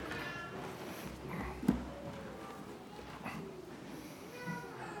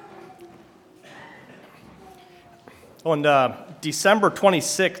On December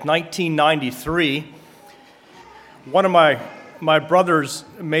 26, 1993, one of my brothers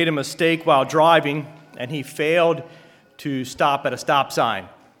made a mistake while driving, and he failed to stop at a stop sign.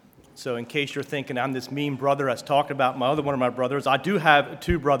 So in case you're thinking I'm this mean brother that's talking about one of my brothers, I do have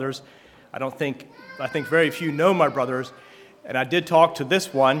two brothers. I think very few know my brothers, and I did talk to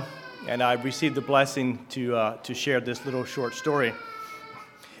this one, and I received the blessing to share this little short story.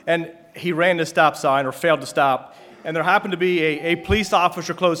 And he ran the stop sign, or failed to stop, and there happened to be a police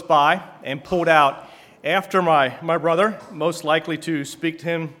officer close by and pulled out after my brother, most likely to speak to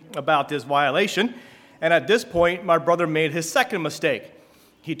him about this violation. And at this point, my brother made his second mistake.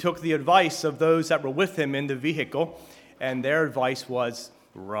 He took the advice of those that were with him in the vehicle, and their advice was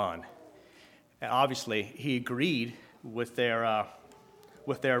run. And obviously, he agreed with their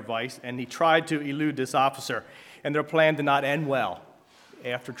advice, and he tried to elude this officer. And their plan did not end well.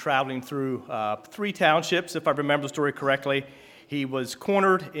 After traveling through 3 townships, if I remember the story correctly, he was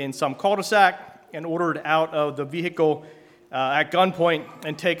cornered in some cul-de-sac and ordered out of the vehicle at gunpoint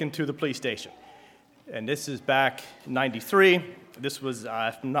and taken to the police station. And this is back in 93. This was,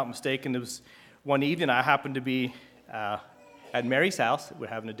 if I'm not mistaken, it was one evening. I happened to be at Mary's house. We're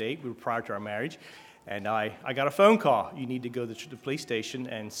having a date. We were prior to our marriage. And I got a phone call. You need to go to the police station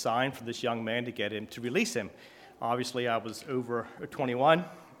and sign for this young man to get him, to release him. Obviously, I was over 21,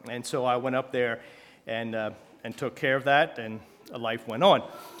 and so I went up there and took care of that, and life went on.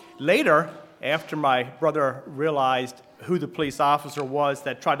 Later, after my brother realized who the police officer was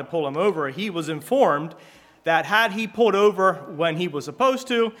that tried to pull him over, he was informed that had he pulled over when he was supposed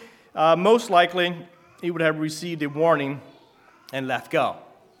to, most likely he would have received a warning and left go.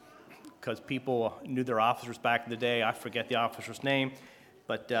 Because people knew their officers back in the day. I forget the officer's name,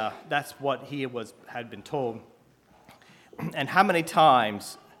 but that's what he had been told. And how many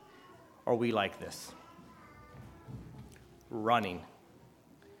times are we like this? Running.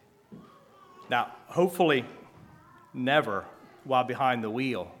 Now, hopefully, never while behind the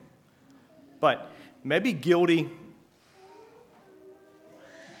wheel, but maybe guilty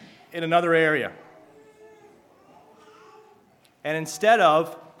in another area. And instead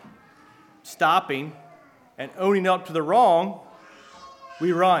of stopping and owning up to the wrong,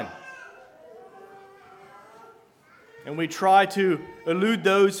 we run. And we try to elude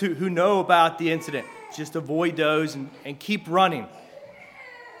those who know about the incident. Just avoid those and keep running.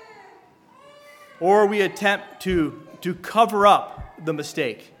 Or we attempt to cover up the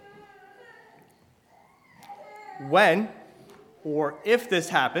mistake. When, or if this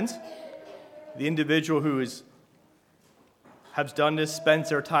happens, the individual who has done this spends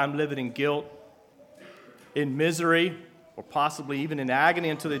their time living in guilt, in misery, or possibly even in agony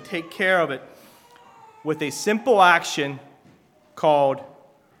until they take care of it with a simple action called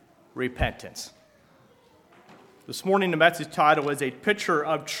repentance. This morning, the message title is A Picture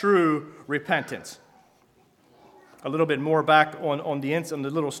of True Repentance. A little bit more back on the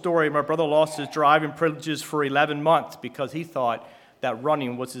little story. My brother lost his driving privileges for 11 months because he thought that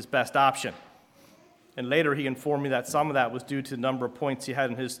running was his best option. And later he informed me that some of that was due to the number of points he had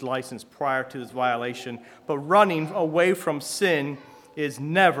in his license prior to this violation. But running away from sin is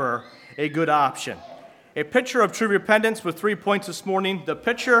never a good option. A picture of true repentance with 3 points this morning: the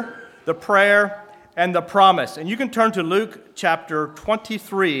picture, the prayer, and the promise. And you can turn to Luke chapter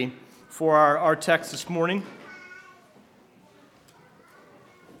 23 for our text this morning.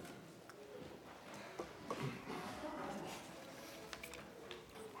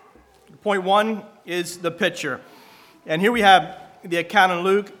 Point 1 is the picture. And here we have the account in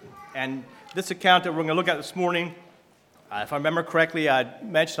Luke, and this account that we're going to look at this morning, if I remember correctly, I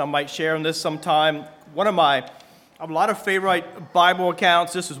mentioned I might share on this sometime. I have a lot of favorite Bible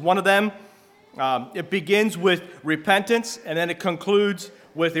accounts. This is one of them. It begins with repentance, and then it concludes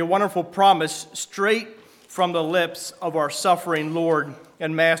with a wonderful promise straight from the lips of our suffering Lord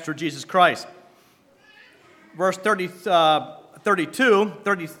and Master Jesus Christ. Verse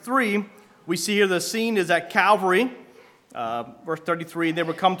 33, we see here the scene is at Calvary. Verse 33, they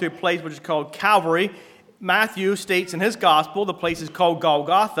would come to a place which is called Calvary. Matthew states in his gospel the place is called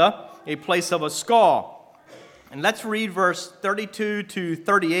Golgotha, a place of a skull. And let's read verse 32 to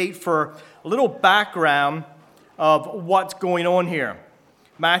 38 for a little background of what's going on here.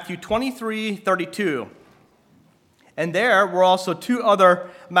 Matthew 23:32. And there were also 2 other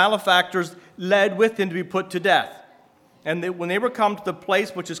malefactors led with him to be put to death. And when they were come to the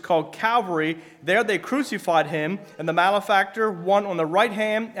place which is called Calvary, there they crucified him and the malefactor, one on the right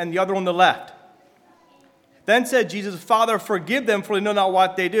hand and the other on the left. Then said Jesus, Father, forgive them, for they know not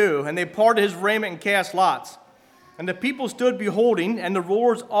what they do. And they parted his raiment and cast lots. And the people stood beholding, and the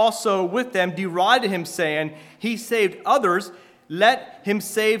rulers also with them derided him, saying, He saved others, let him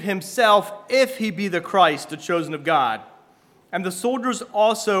save himself, if he be the Christ, the chosen of God. And the soldiers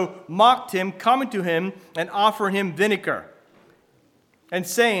also mocked him, coming to him and offering him vinegar, and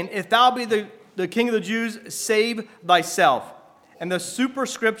saying, If thou be the king of the Jews, save thyself. And the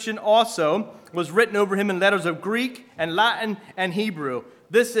superscription also was written over him in letters of Greek and Latin and Hebrew.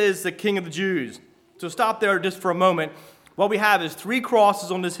 This is the King of the Jews. So stop there just for a moment. What we have is 3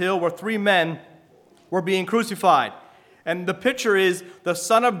 crosses on this hill where 3 men were being crucified. And the picture is the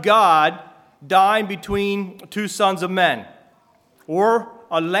Son of God dying between 2 sons of men, or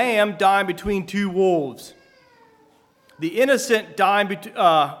a lamb dying between 2 wolves. The innocent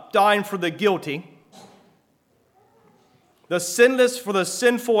dying for the guilty, the sinless for the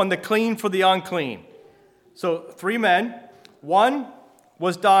sinful, and the clean for the unclean. So 3 men, one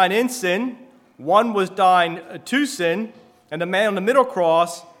was dying in sin, one was dying to sin, and the man on the middle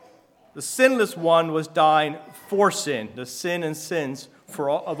cross, the sinless one, was dying for sin, the sin and sins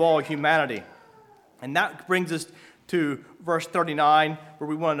of all humanity. And that brings us to verse 39, where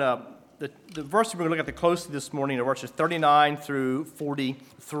we want to, the verse we're going to look at the closely this morning are verses 39 through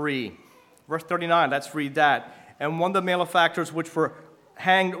 43. Verse 39, let's read that. And one of the malefactors which were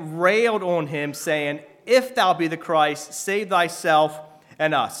hanged railed on him, saying, If thou be the Christ, save thyself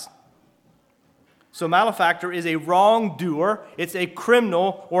and us. So malefactor is a wrongdoer, it's a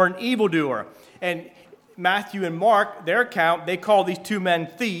criminal or an evildoer. And Matthew and Mark, their account, they call these 2 men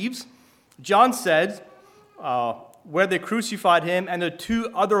thieves. John says, where they crucified him and the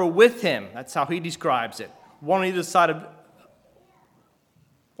 2 other with him. That's how he describes it. One on either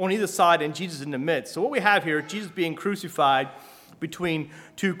side and Jesus in the midst. So what we have here, Jesus being crucified between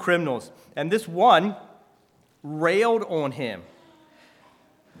 2 criminals. And this one railed on him.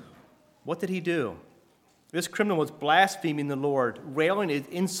 What did he do? This criminal was blaspheming the Lord. Railing is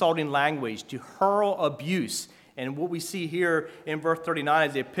insulting language, to hurl abuse. And what we see here in verse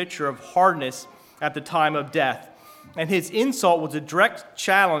 39 is a picture of hardness at the time of death. And his insult was a direct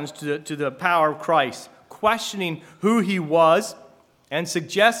challenge to the power of Christ, questioning who he was, and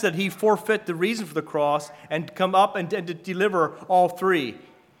suggests that he forfeit the reason for the cross and come up and to deliver all 3.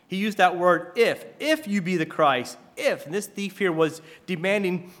 He used that word, if you be the Christ, if. And this thief here was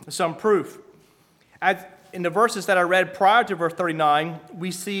demanding some proof. In the verses that I read prior to verse 39,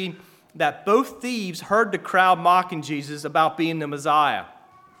 we see that both thieves heard the crowd mocking Jesus about being the Messiah.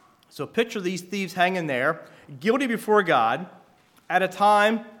 So picture these thieves hanging there, guilty before God, at a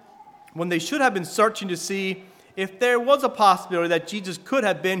time when they should have been searching to see if there was a possibility that Jesus could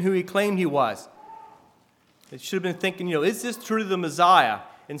have been who he claimed he was. They should have been thinking, is this truly the Messiah?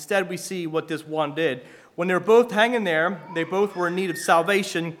 Instead, we see what this one did. When they were both hanging there, they both were in need of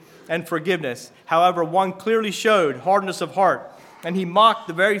salvation and forgiveness. However, one clearly showed hardness of heart, and he mocked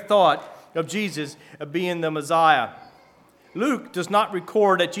the very thought of Jesus being the Messiah. Luke does not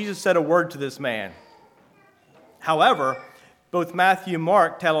record that Jesus said a word to this man. However, both Matthew and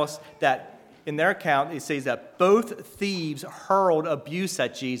Mark tell us that in their account, it says that both thieves hurled abuse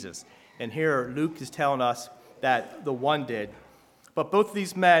at Jesus. And here Luke is telling us that the one did. But both of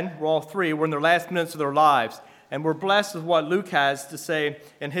these men, all 3, were in their last minutes of their lives. And we're blessed with what Luke has to say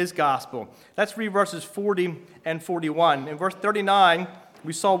in his gospel. Let's read verses 40 and 41. In verse 39,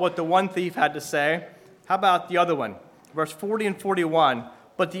 we saw what the one thief had to say. How about the other one? Verse 40 and 41.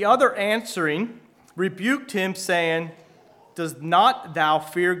 But the other answering rebuked him, saying, Does not thou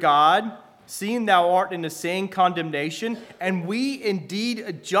fear God, seeing thou art in the same condemnation? And we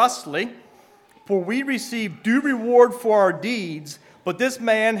indeed justly, for we receive due reward for our deeds, but this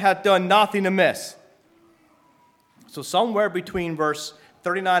man hath done nothing amiss. So somewhere between verse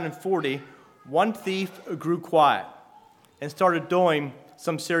 39 and 40, one thief grew quiet and started doing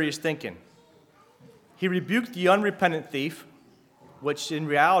some serious thinking. He rebuked the unrepentant thief, which in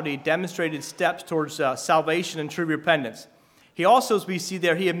reality demonstrated steps towards salvation and true repentance. He also, as we see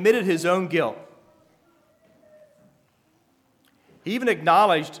there, he admitted his own guilt. He even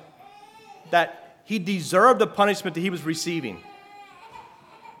acknowledged that he deserved the punishment that he was receiving.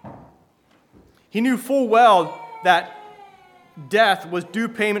 He knew full well that death was due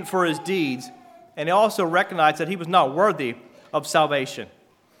payment for his deeds, and he also recognized that he was not worthy of salvation.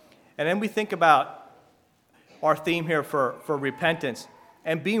 And then we think about our theme here for repentance,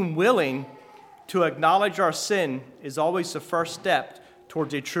 and being willing to acknowledge our sin is always the first step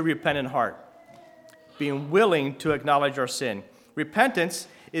towards a true repentant heart. Being willing to acknowledge our sin. Repentance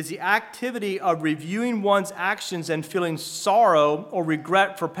is the activity of reviewing one's actions and feeling sorrow or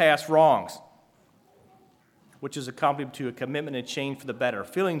regret for past wrongs, which is accompanied to a commitment and change for the better.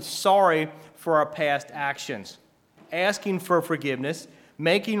 Feeling sorry for our past actions. asking for forgiveness,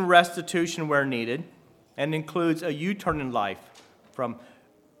 making restitution where needed, and includes a U-turn in life from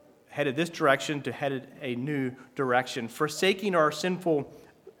headed this direction to headed a new direction, forsaking our sinful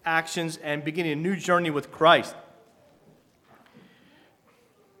actions and beginning a new journey with Christ.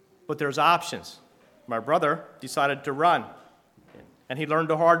 But there's options. My brother decided to run, and he learned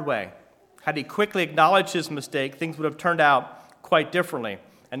the hard way. Had he quickly acknowledged his mistake, things would have turned out quite differently.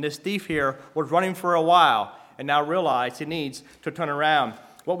 And this thief here was running for a while and now realized he needs to turn around.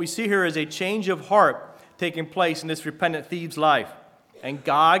 What we see here is a change of heart taking place in this repentant thief's life. And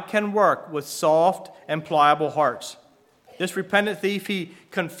God can work with soft and pliable hearts. This repentant thief, he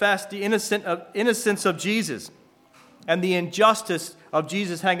confessed the innocence of Jesus and the injustice of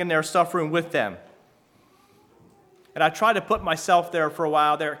Jesus hanging there suffering with them. And I tried to put myself there for a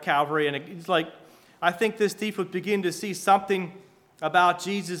while there at Calvary, and it's like I think this thief would begin to see something about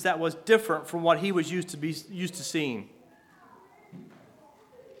Jesus that was different from what he was used to seeing.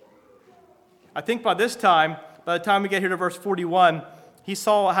 I think by the time we get here to verse 41, he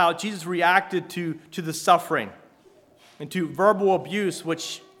saw how Jesus reacted to the suffering and to verbal abuse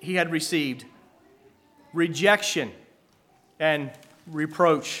which he had received, rejection and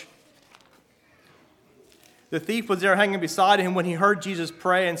reproach. The thief was there hanging beside him when he heard Jesus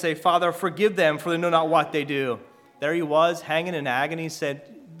pray and say, "Father, forgive them, for they know not what they do." There he was, hanging in agony, said,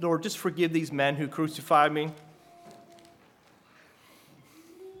 "Lord, just forgive these men who crucified me."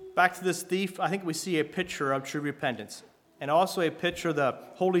 Back to this thief, I think we see a picture of true repentance, and also a picture of the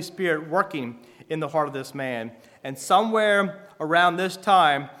Holy Spirit working in the heart of this man. And somewhere around this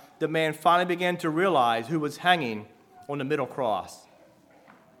time, the man finally began to realize who was hanging on the middle cross.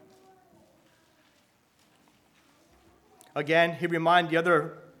 Again, he reminded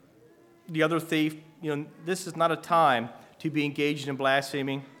the other thief, this is not a time to be engaged in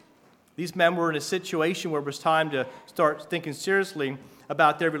blaspheming. These men were in a situation where it was time to start thinking seriously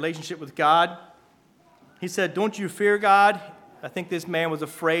about their relationship with God. He said, "Don't you fear God?" I think this man was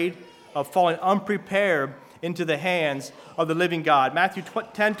afraid of falling unprepared into the hands of the living God. Matthew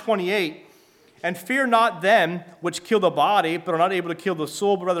 10:28, "And fear not them which kill the body, but are not able to kill the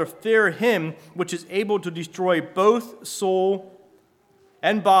soul, but rather fear him which is able to destroy both soul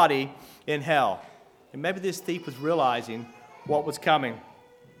and body in hell." And maybe this thief was realizing what was coming.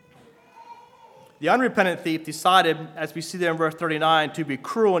 The unrepentant thief decided, as we see there in verse 39, to be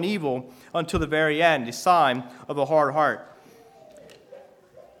cruel and evil until the very end, a sign of a hard heart.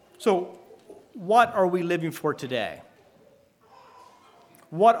 So, what are we living for today?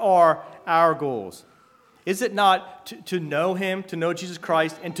 What are our goals? Is it not to know him, to know Jesus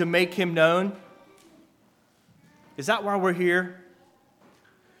Christ, and to make him known? Is that why we're here?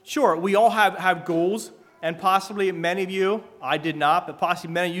 Sure, we all have goals, and possibly many of you, I did not, but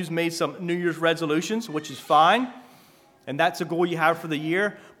possibly many of you made some New Year's resolutions, which is fine, and that's a goal you have for the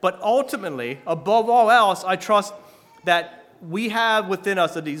year. But ultimately, above all else, I trust that we have within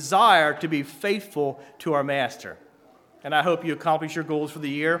us a desire to be faithful to our Master. And I hope you accomplish your goals for the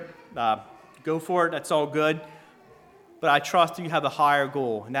year. Go for it. That's all good. But I trust that you have a higher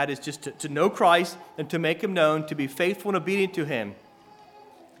goal, and that is just to know Christ and to make him known, to be faithful and obedient to him,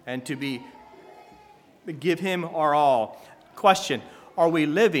 and to give him our all. Question, are we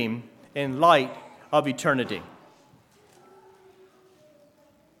living in light of eternity?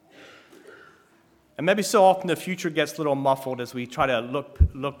 And maybe so often the future gets a little muffled as we try to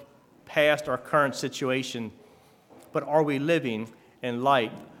look past our current situation. But are we living in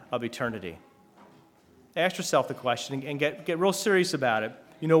light of eternity? Ask yourself the question and get real serious about it.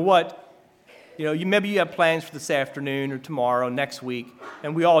 You know what? Maybe you have plans for this afternoon or tomorrow, next week,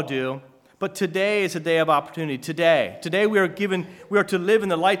 and we all do. But today is a day of opportunity. Today we are to live in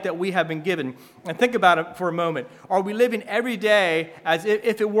the light that we have been given. And think about it for a moment. Are we living every day as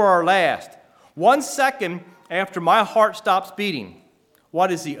if it were our last? 1 second after my heart stops beating,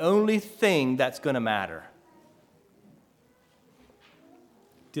 what is the only thing that's going to matter?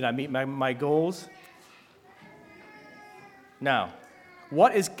 Did I meet my goals? No.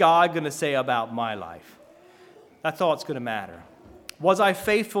 What is God going to say about my life? That's all it's going to matter. Was I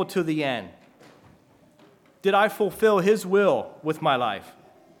faithful to the end? Did I fulfill his will with my life?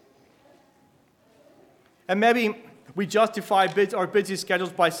 And maybe we justify our busy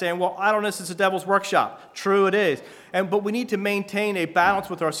schedules by saying, well, idleness is the devil's workshop. True, it is. But we need to maintain a balance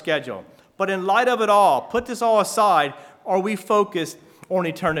with our schedule. But in light of it all, put this all aside, are we focused on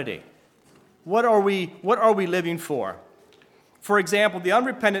eternity? What are we living for? For example, the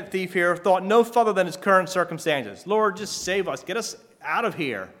unrepentant thief here thought no further than his current circumstances. Lord, just save us. Get us out of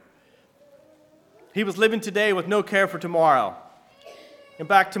here. He was living today with no care for tomorrow. And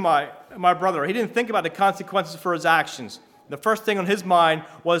back to my brother, he didn't think about the consequences for his actions. The first thing on his mind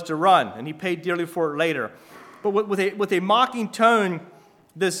was to run, and he paid dearly for it later. But with a mocking tone,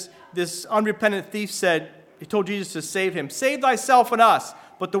 this unrepentant thief he told Jesus to save him. Save thyself and us.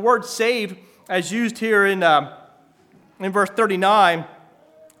 But the word save, as used here in verse 39,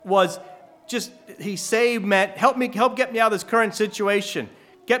 was just, he saved meant, help get me out of this current situation.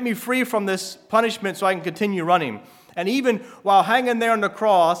 Get me free from this punishment so I can continue running. And even while hanging there on the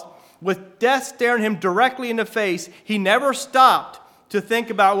cross, with death staring him directly in the face, he never stopped to think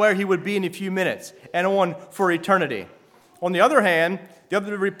about where he would be in a few minutes and on for eternity. On the other hand, the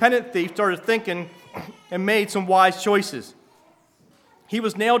other repentant thief started thinking and made some wise choices. He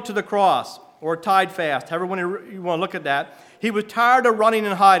was nailed to the cross or tied fast, however you want to look at that. He was tired of running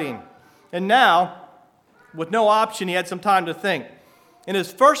and hiding. And now, with no option, he had some time to think. In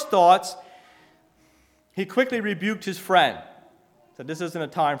his first thoughts, he quickly rebuked his friend. Said, this isn't a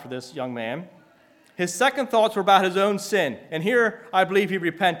time for this, young man. His second thoughts were about his own sin. And here, I believe he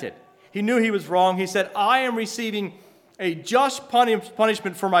repented. He knew he was wrong. He said, I am receiving a just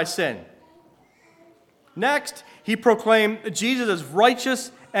punishment for my sin. Next, he proclaimed Jesus as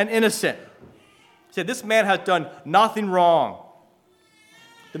righteous and innocent. He said, this man has done nothing wrong.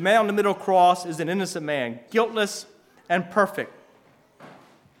 The man on the middle cross is an innocent man, guiltless and perfect.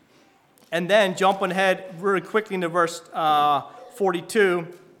 And then, jumping ahead really quickly into verse 42,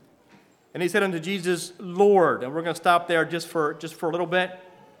 and he said unto Jesus, Lord. And we're going to stop there just for a little bit.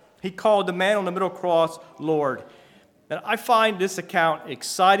 He called the man on the middle cross Lord. And I find this account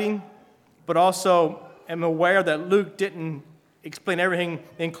exciting, but also am aware that Luke didn't explain everything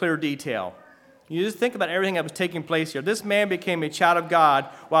in clear detail. You just think about everything that was taking place here. This man became a child of God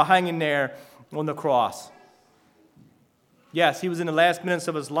while hanging there on the cross. Yes, he was in the last minutes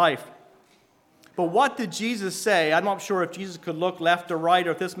of his life. But what did Jesus say? I'm not sure if Jesus could look left or right,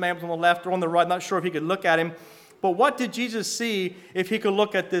 or if this man was on the left or on the right. I'm not sure if he could look at him. But what did Jesus see if he could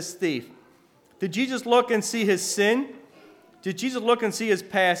look at this thief? Did Jesus look and see his sin? Did Jesus look and see his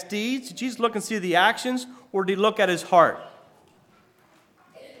past deeds? Did Jesus look and see the actions? Or did he look at his heart?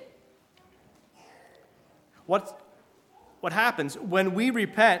 What happens? When we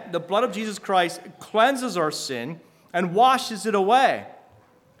repent, the blood of Jesus Christ cleanses our sin and washes it away.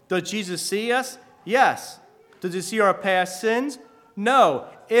 Does Jesus see us? Yes. Does he see our past sins? No.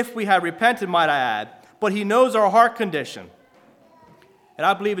 If we have repented, might I add. But he knows our heart condition. And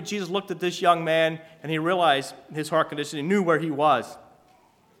I believe that Jesus looked at this young man and he realized his heart condition. He knew where he was.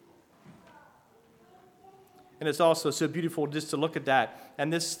 And it's also so beautiful just to look at that.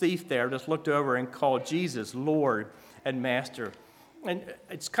 And this thief there just looked over and called Jesus Lord and Master. And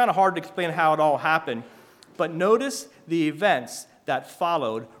it's kind of hard to explain how it all happened. But notice the events that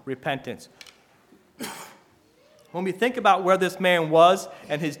followed repentance. When we think about where this man was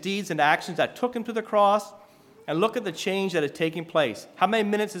and his deeds and actions that took him to the cross, and look at the change that is taking place. How many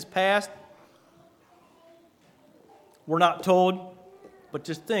minutes has passed? We're not told, but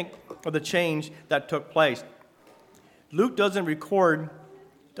just think of the change that took place. Luke doesn't record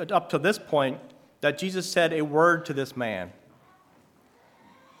up to this point that Jesus said a word to this man.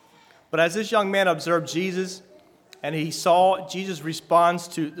 But as this young man observed Jesus and he saw Jesus' response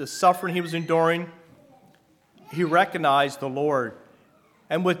to the suffering he was enduring, he recognized the Lord.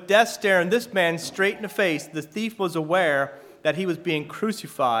 And with death staring this man straight in the face, the thief was aware that he was being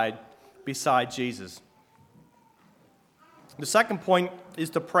crucified beside Jesus. The second point is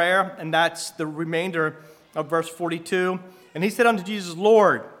the prayer, and that's the remainder of verse 42. And he said unto Jesus,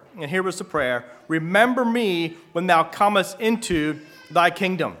 Lord, and here was the prayer, remember me when thou comest into thy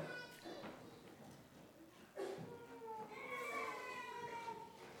kingdom.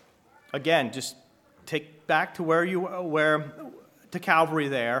 Again, just take back to to Calvary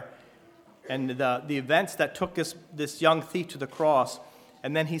there, and the events that took this young thief to the cross,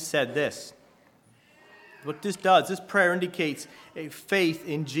 and then he said this. What this does, this prayer indicates a faith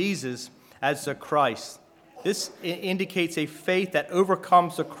in Jesus as the Christ. This indicates a faith that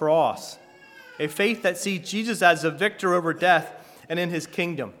overcomes the cross, a faith that sees Jesus as a victor over death and in his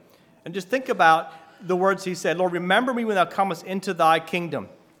kingdom. And just think about the words he said, Lord, remember me when thou comest into thy kingdom.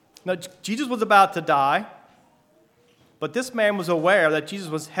 Now, Jesus was about to die, but this man was aware that Jesus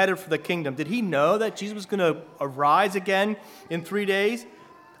was headed for the kingdom. Did he know that Jesus was going to arise again in 3 days?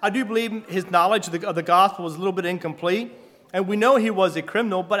 I do believe his knowledge of the gospel was a little bit incomplete, and we know he was a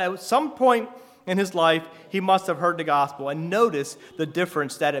criminal, but at some point in his life, he must have heard the gospel, and notice the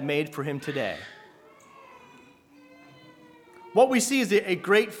difference that it made for him today. What we see is a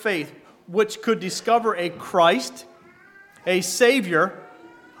great faith which could discover a Christ, a Savior,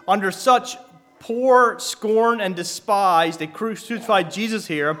 under such poor, scorned, and despised. They crucified Jesus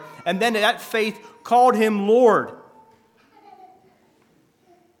here, and then that faith called him Lord.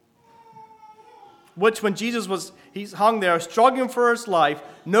 Which when he's hung there, struggling for his life,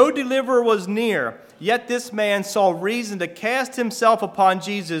 no deliverer was near. Yet this man saw reason to cast himself upon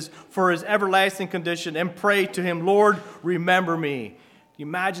Jesus for his everlasting condition and pray to him, Lord, remember me. You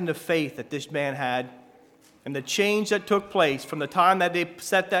imagine the faith that this man had and the change that took place from the time that they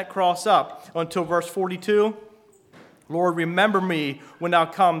set that cross up until verse 42. Lord, remember me when thou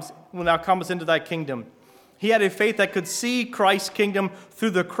comest into thy kingdom. He had a faith that could see Christ's kingdom through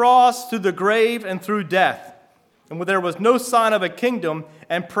the cross, through the grave, and through death. And where there was no sign of a kingdom,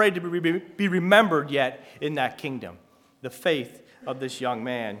 and prayed to be remembered yet in that kingdom. The faith of this young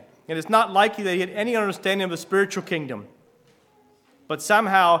man. And it's not likely that he had any understanding of the spiritual kingdom. But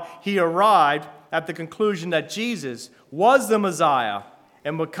somehow he arrived at the conclusion that Jesus was the Messiah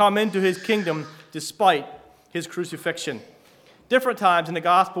and would come into his kingdom despite his crucifixion. Different times in the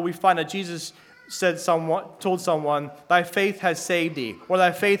gospel we find that Jesus told someone, thy faith has saved thee, or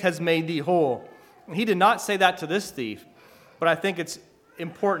thy faith has made thee whole. And he did not say that to this thief, but I think it's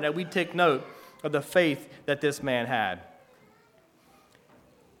important that we take note of the faith that this man had.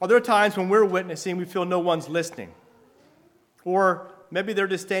 Are there times when we're witnessing, we feel no one's listening? Or maybe they're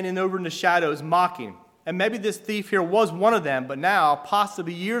just standing over in the shadows mocking. And maybe this thief here was one of them, but now,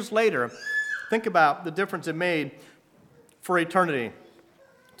 possibly years later, think about the difference it made for eternity.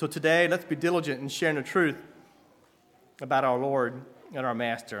 So today, let's be diligent in sharing the truth about our Lord and our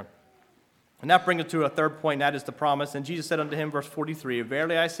Master. And that brings us to a third point, and that is the promise. And Jesus said unto him, verse 43,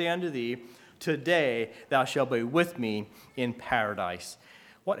 verily I say unto thee, today thou shalt be with me in paradise.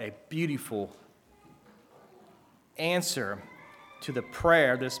 What a beautiful answer to the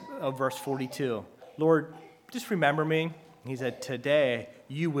prayer of verse 42. Lord, just remember me. He said, today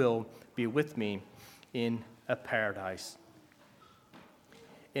you will be with me in a paradise.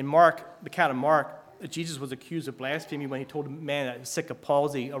 In Mark, the account of Mark, Jesus was accused of blasphemy when he told a man that was sick of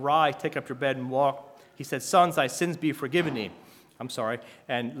palsy, arise, take up your bed and walk. He said, sons, thy sins be forgiven thee.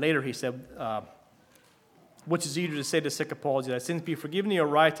 And later he said, which is easier to say to the sick of palsy, thy sins be forgiven thee,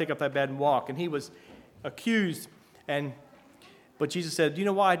 arise, take up thy bed and walk. And he was accused, but Jesus said, do you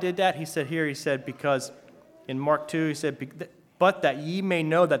know why I did that? He said, because in Mark 2, he said, but that ye may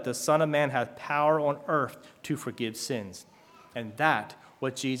know that the Son of Man hath power on earth to forgive sins. And that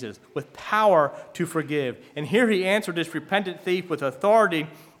was Jesus, with power to forgive. And here he answered this repentant thief with authority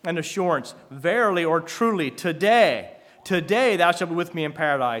and assurance. Verily or truly, today thou shalt be with me in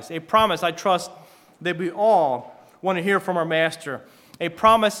paradise. A promise I trust that we all want to hear from our Master. A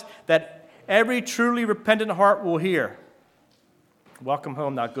promise that every truly repentant heart will hear. Welcome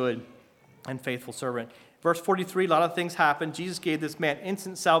home, thou good and faithful servant. Verse 43, a lot of things happened. Jesus gave this man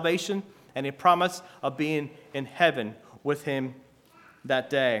instant salvation and a promise of being in heaven with him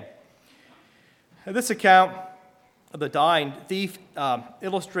that day. This account of the dying thief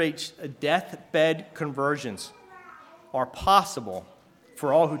illustrates deathbed conversions are possible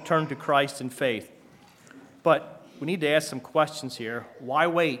for all who turn to Christ in faith. But we need to ask some questions here. Why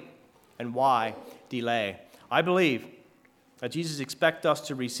wait and why delay? I believe that Jesus expects us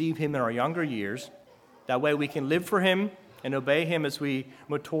to receive him in our younger years. That way we can live for him and obey him as we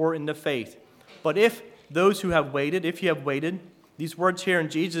mature in the faith. But if those who have waited, these words here in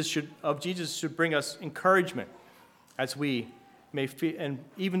Jesus should bring us encouragement as we may feel, and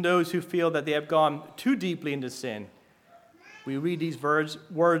even those who feel that they have gone too deeply into sin. We read these words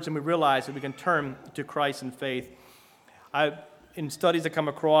and we realize that we can turn to Christ in faith. In studies I come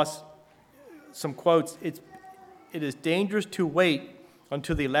across some quotes. It is dangerous to wait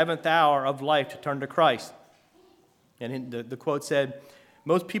until the 11th hour of life to turn to Christ. And the quote said,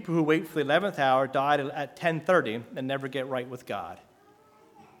 most people who wait for the 11th hour die at 10:30 and never get right with God.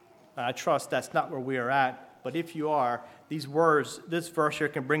 I trust that's not where we are at, but if you are, this verse here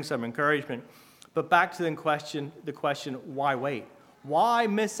can bring some encouragement. But back to the question, why wait? Why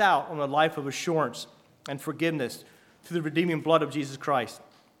miss out on a life of assurance and forgiveness through the redeeming blood of Jesus Christ?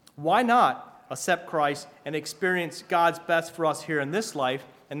 Why not accept Christ and experience God's best for us here in this life,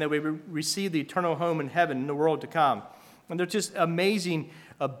 and that we receive the eternal home in heaven in the world to come? And there's just amazing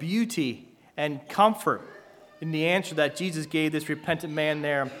beauty and comfort in the answer that Jesus gave this repentant man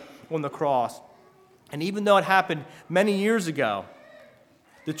there on the cross. And even though it happened many years ago,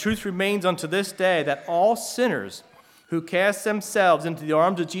 the truth remains unto this day that all sinners who cast themselves into the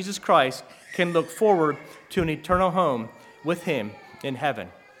arms of Jesus Christ can look forward to an eternal home with him in heaven.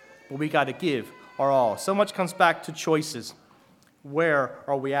 But we got to give our all. So much comes back to choices. Where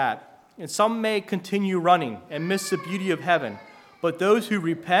are we at? And some may continue running and miss the beauty of heaven. But those who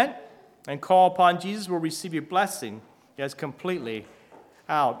repent and call upon Jesus will receive a blessing that's completely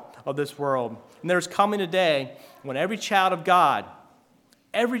out of this world. And there's coming a day when every child of God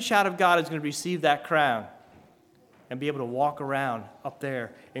is going to receive that crown and be able to walk around up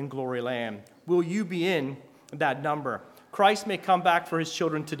there in glory land. Will you be in that number? Christ may come back for his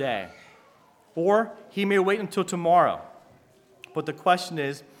children today, or he may wait until tomorrow. But the question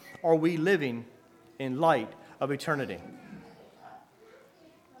is, are we living in light of eternity?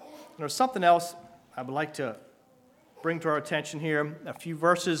 There's something else I would like to bring to our attention here. A few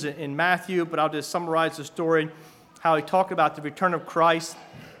verses in Matthew, but I'll just summarize the story, how he talked about the return of Christ.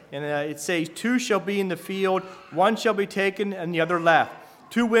 And it says, 2 shall be in the field, 1 shall be taken, and the other left.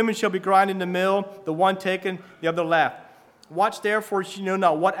 2 women shall be grinding in the mill, the one taken, the other left. Watch therefore, you know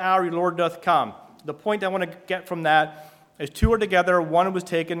not what hour your Lord doth come. The point I want to get from that is 2 are together, 1 was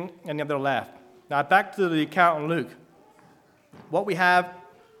taken, and the other left. Now back to the account in Luke. What we have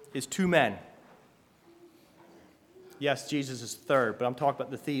is 2 men. Yes, Jesus is third, but I'm talking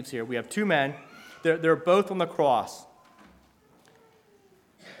about the thieves here. We have 2 men. They're both on the cross.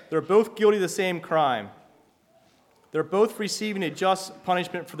 They're both guilty of the same crime. They're both receiving a just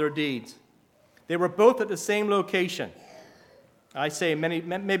punishment for their deeds. They were both at the same location. I say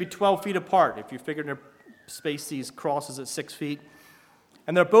maybe 12 feet apart, if you figure to space these crosses at 6 feet.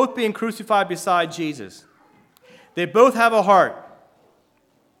 And they're both being crucified beside Jesus. They both have a heart,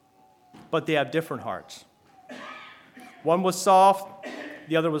 but they have different hearts. One was soft,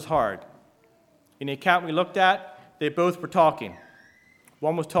 the other was hard. In the account we looked at, they both were talking.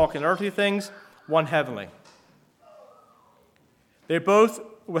 One was talking earthly things, one heavenly. They both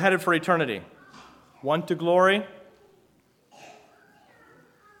were headed for eternity. One to glory,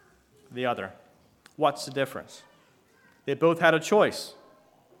 the other. What's the difference? They both had a choice.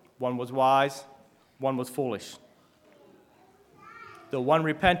 One was wise, one was foolish. The one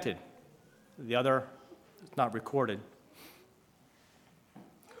repented, the other is not recorded.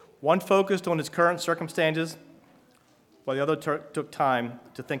 One focused on his current circumstances, while the other took time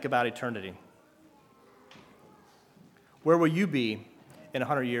to think about eternity. Where will you be in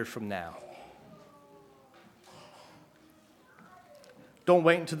 100 years from now? Don't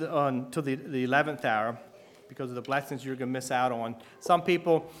wait until the 11th hour because of the blessings you're going to miss out on. Some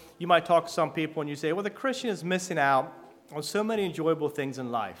people, you might talk to some people and you say, well, the Christian is missing out on so many enjoyable things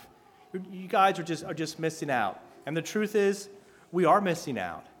in life. You guys are just missing out. And the truth is, we are missing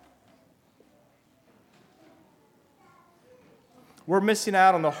out. We're missing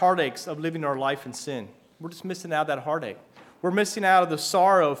out on the heartaches of living our life in sin. We're just missing out that heartache. We're missing out of the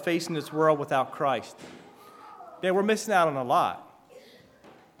sorrow of facing this world without Christ. Yeah, we're missing out on a lot.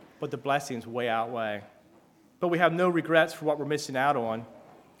 But the blessings way outweigh. But we have no regrets for what we're missing out on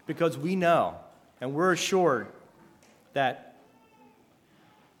because we know and we're assured that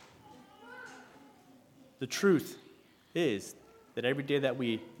the truth is that every day that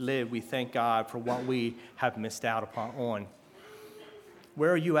we live, we thank God for what we have missed out on.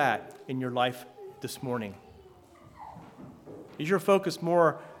 Where are you at in your life this morning? Is your focus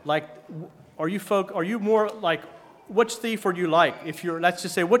more like, are you more like, which thief are you like? Let's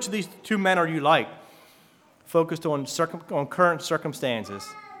just say, which of these 2 men are you like? Focused on current circumstances,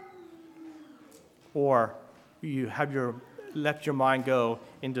 or you have left your mind go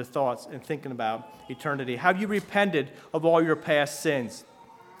into thoughts and thinking about eternity? Have you repented of all your past sins?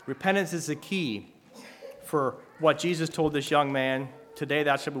 Repentance is the key for what Jesus told this young man. Today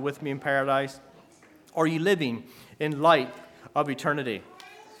thou shalt be with me in paradise. Are you living in light of eternity?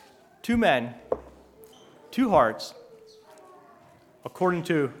 2 men, 2 hearts. According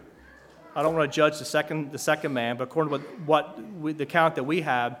to, I don't want to judge the second man, but according to the account that we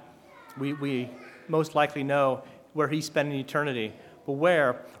have, we most likely know where he's spending eternity. But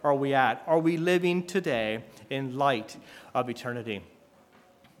where are we at? Are we living today in light of eternity?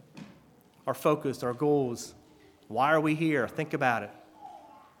 Our focus, our goals. Why are we here? Think about it.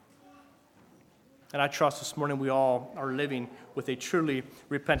 And I trust this morning we all are living with a truly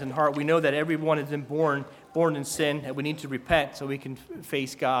repentant heart. We know that everyone has been born in sin, and we need to repent so we can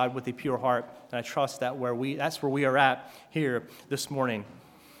face God with a pure heart. And I trust that that's where we are at here this morning.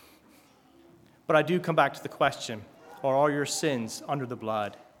 But I do come back to the question, are all your sins under the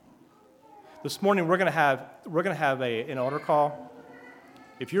blood? This morning we're going to have an altar call.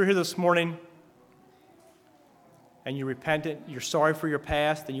 If you're here this morning and you're repentant, you're sorry for your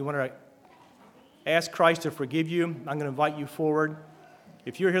past, and you want to ask Christ to forgive you, I'm going to invite you forward.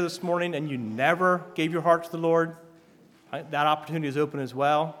 If you're here this morning and you never gave your heart to the Lord, that opportunity is open as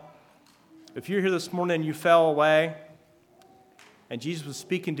well. If you're here this morning and you fell away, and Jesus was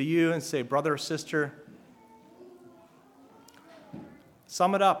speaking to you and say, brother or sister,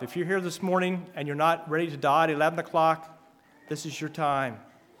 Sum it up. If you're here this morning and you're not ready to die at 11 o'clock, this is your time.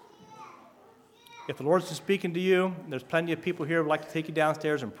 If the Lord's just speaking to you, there's plenty of people here who would like to take you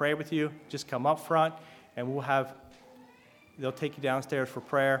downstairs and pray with you. Just come up front, and they'll take you downstairs for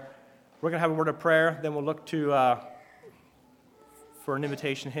prayer. We're going to have a word of prayer, then we'll look for an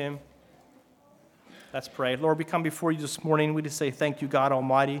invitation hymn. Let's pray. Lord, we come before you this morning. We just say thank you, God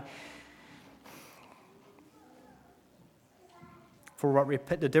Almighty, for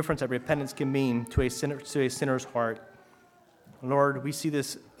the difference that repentance can mean to a sinner's heart. Lord, we see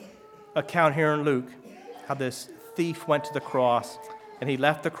this account here in Luke, how this thief went to the cross, and he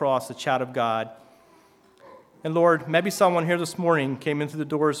left the cross a child of God. And Lord, maybe someone here this morning came into the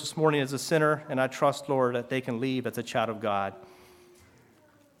doors this morning as a sinner, and I trust, Lord, that they can leave as a child of God.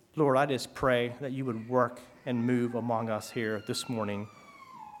 Lord, I just pray that you would work and move among us here this morning.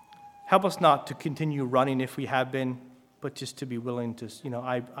 Help us not to continue running if we have been, but just to be willing to,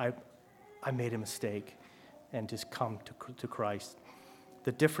 I made a mistake, and just come to Christ.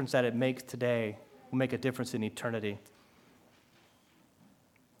 The difference that it makes today will make a difference in eternity.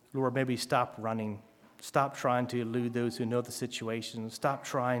 Lord, maybe stop running. Stop trying to elude those who know the situation. Stop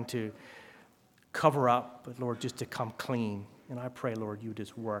trying to cover up, but Lord, just to come clean. And I pray, Lord, you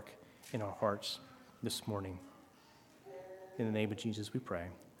just work in our hearts this morning. In the name of Jesus we pray.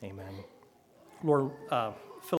 Amen. Lord,